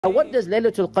What does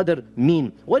Laylatul Qadr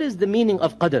mean? What is the meaning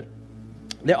of Qadr?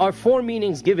 There are 4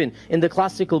 meanings given in the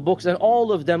classical books, and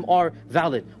all of them are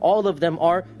valid. All of them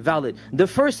are valid. The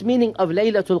first meaning of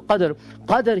Laylatul Qadr,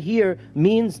 Qadr here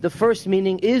means, the first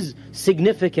meaning is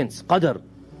significance, Qadr.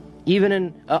 Even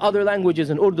in other languages,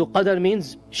 in Urdu, Qadr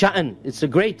means sha'an. It's a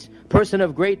great person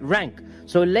of great rank.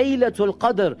 So Laylatul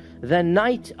Qadr, the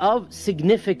night of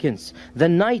significance, the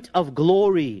night of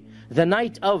glory, the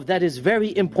night of that is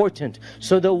very important.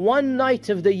 So the one night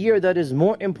of the year that is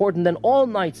more important than all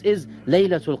nights is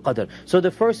Laylatul Qadr. So the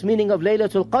first meaning of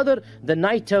Laylatul Qadr, the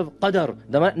night of Qadr,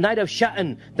 the night of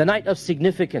sha'an, the night of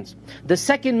significance. The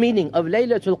second meaning of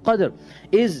Laylatul Qadr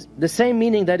is the same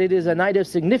meaning, that it is a night of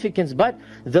significance, but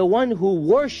the one who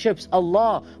worships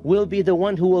Allah will be the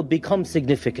one who will become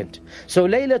significant. So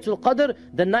Laylatul Qadr,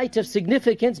 the night of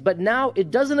significance, but now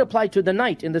it doesn't apply to the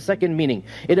night in the second meaning.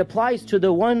 It applies to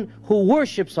the one who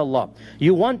worships Allah.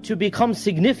 You want to become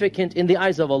significant in the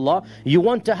eyes of Allah. You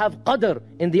want to have Qadr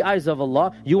in the eyes of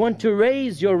Allah. You want to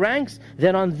raise your ranks.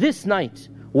 Then on this night,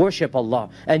 worship Allah,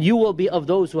 and you will be of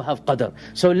those who have Qadr.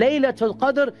 So Laylatul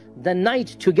Qadr, the night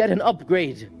to get an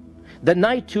upgrade, the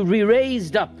night to be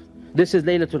raised up. This is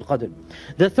Laylatul Qadr.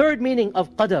 The third meaning of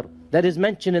Qadr that is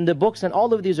mentioned in the books, and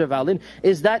all of these are valid,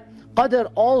 is that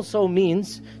Qadr also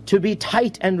means to be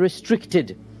tight and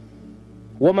restricted.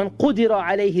 وَمَنْ قُدِرَ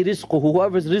عَلَيْهِ رِزْقُهُ,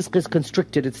 whoever's rizq is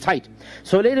constricted, it's tight.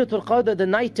 So Laylatul Qadr, the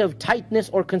night of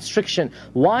tightness or constriction.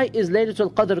 Why is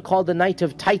Laylatul Qadr called the night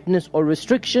of tightness or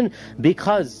restriction?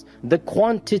 Because the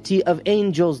quantity of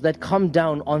angels that come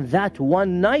down on that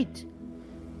one night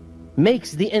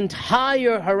makes the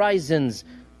entire horizons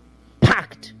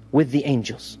packed with the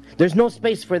angels. There's no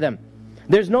space for them.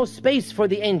 There's no space for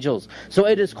the angels. So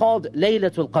it is called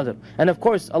Laylatul Qadr. And of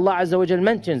course Allah Azza wa Jal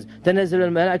mentions تَنَزِّلُ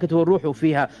الْمَلَائِكَةُ وَالرُّوحُ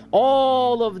فِيهَا.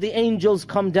 All of the angels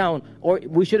come down. Or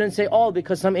we shouldn't say all,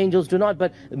 because some angels do not,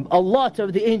 but a lot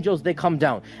of the angels, they come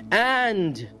down.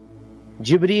 And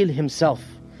Jibreel himself.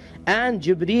 And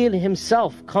Jibreel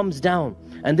himself comes down.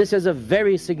 And this is a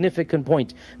very significant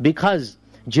point, because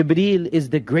Jibreel is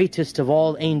the greatest of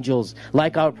all angels.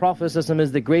 Like our Prophet ﷺ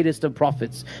is the greatest of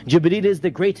prophets, Jibreel is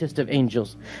the greatest of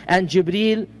angels. And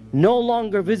Jibreel no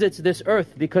longer visits this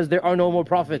earth because there are no more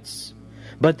prophets.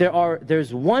 But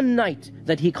there's one night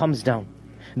that he comes down.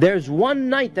 There's one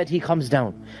night that he comes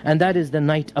down, and that is the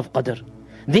night of Qadr.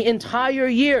 The entire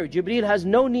year, Jibreel has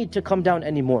no need to come down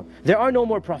anymore. There are no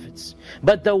more prophets.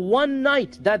 But the one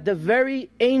night that the very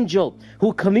angel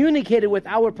who communicated with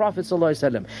our Prophet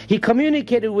ﷺ, he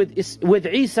communicated with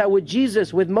Isa, with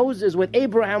Jesus, with Moses, with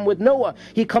Abraham, with Noah.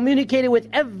 He communicated with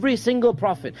every single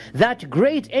prophet. That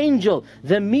great angel,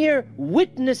 the mere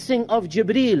witnessing of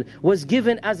Jibreel was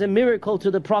given as a miracle to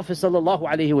the Prophet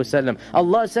ﷺ.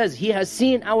 Allah says, he has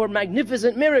seen our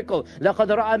magnificent miracle.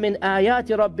 لَقَدْ رَأَى مِنْ آيَاتِ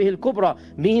رَبِّهِ الْكُبْرَى.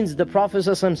 Means the Prophet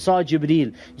ﷺ saw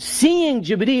Jibreel. Seeing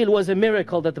Jibreel was a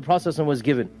miracle that the Prophet ﷺ was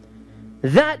given.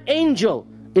 That angel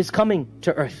is coming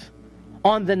to earth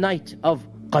on the night of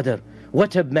Qadr.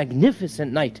 What a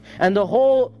magnificent night. And the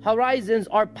whole horizons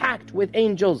are packed with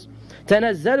angels.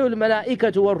 تَنَزَّلُ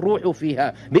الْمَلَائِكَةُ وَالرُّوحُ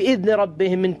فِيهَا بِإِذْنِ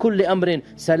رَبِّهِمْ مِنْ كُلِّ أَمْرٍ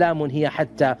سَلَامٌ هِيَ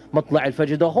حَتَّى مَطْلَعِ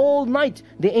الْفَجْرِ. The whole night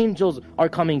the angels are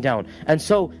coming down. And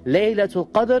so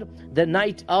Laylatul Qadr, the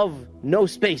night of no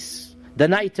space, the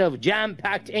night of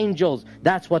jam-packed angels,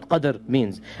 that's what Qadr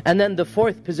means. And then the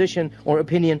fourth position or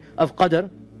opinion of Qadr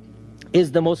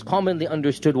is the most commonly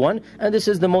understood one, and this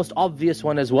is the most obvious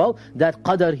one as well, that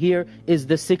Qadr here is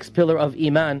the sixth pillar of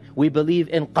Iman. We believe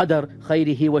in Qadr,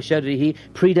 khayrihi wa sharrihi,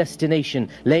 predestination.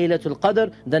 Laylatul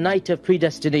Qadr, the night of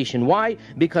predestination. Why?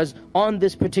 Because on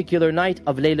this particular night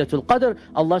of Laylatul Qadr,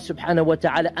 Allah subhanahu wa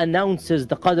ta'ala announces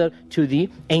the Qadr to the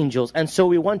angels. And so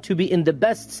we want to be in the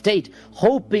best state,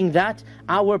 hoping that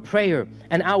our prayer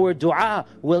and our dua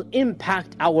will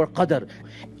impact our Qadr.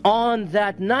 On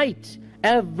that night,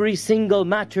 every single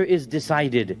matter is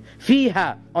decided.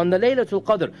 Fiha, on the Laylatul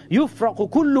Qadr,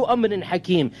 يُفْرَقُ كُلُّ أَمْرٍ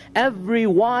حَكِيمٍ. Every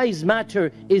wise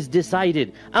matter is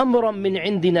decided. أَمْرًا مِّنْ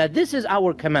عِنْدِنَا. This is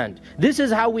our command. This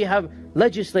is how we have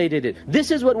legislated it.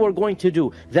 This is what we're going to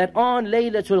do. That on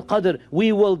Laylatul Qadr,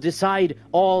 we will decide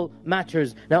all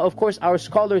matters. Now, of course, our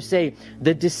scholars say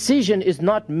the decision is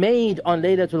not made on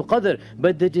Laylatul Qadr,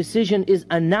 but the decision is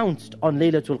announced on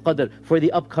Laylatul Qadr for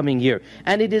the upcoming year.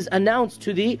 And it is announced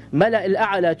to the Mala'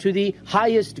 al-A'la, to the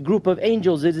highest group of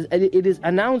angels. It is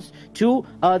announced to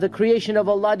the creation of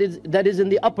Allah that is in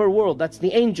the upper world. That's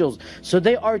the angels. So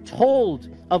they are told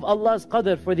of Allah's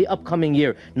Qadr for the upcoming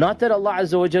year. Not that Allah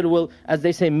Azza wa Jal will as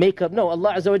they say, make up. No,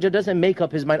 Allah Azza wa Jalla doesn't make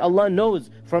up His mind. Allah knows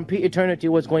from pre-eternity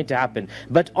what's going to happen.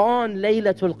 But on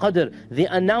Laylatul Qadr, the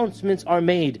announcements are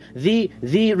made,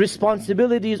 the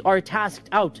responsibilities are tasked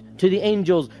out to the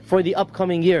angels for the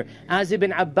upcoming year. As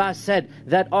Ibn Abbas said,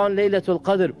 that on Laylatul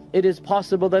Qadr, it is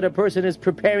possible that a person is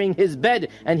preparing his bed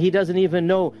and he doesn't even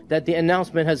know that the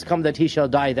announcement has come that he shall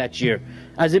die that year.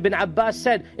 As Ibn Abbas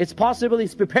said, it's possible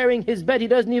he's preparing his bed, he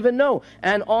doesn't even know.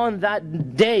 And on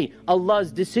that day,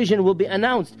 Allah's decision will be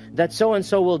announced that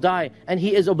so-and-so will die. And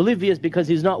he is oblivious because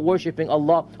he's not worshipping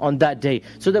Allah on that day.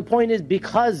 So the point is,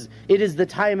 because it is the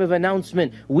time of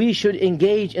announcement, we should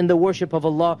engage in the worship of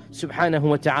Allah subhanahu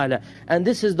wa ta'ala. And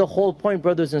this is the whole point,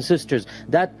 brothers and sisters,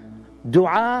 that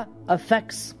dua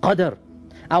affects qadr.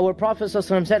 Our Prophet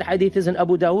ﷺ said, hadith is in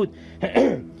Abu Dawood,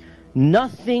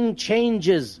 nothing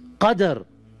changes qadr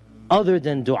other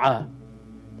than dua.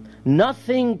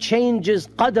 Nothing changes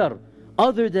qadr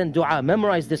other than dua.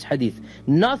 Memorize this hadith.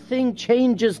 Nothing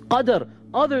changes qadr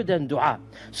other than dua.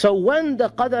 So when the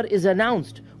qadr is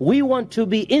announced, we want to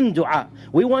be in dua.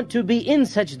 We want to be in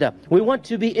sajda. We want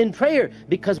to be in prayer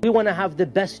because we want to have the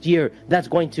best year that's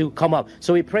going to come up.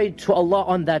 So we prayed to Allah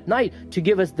on that night to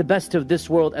give us the best of this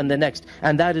world and the next.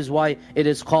 And that is why it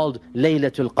is called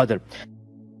Laylatul Qadr.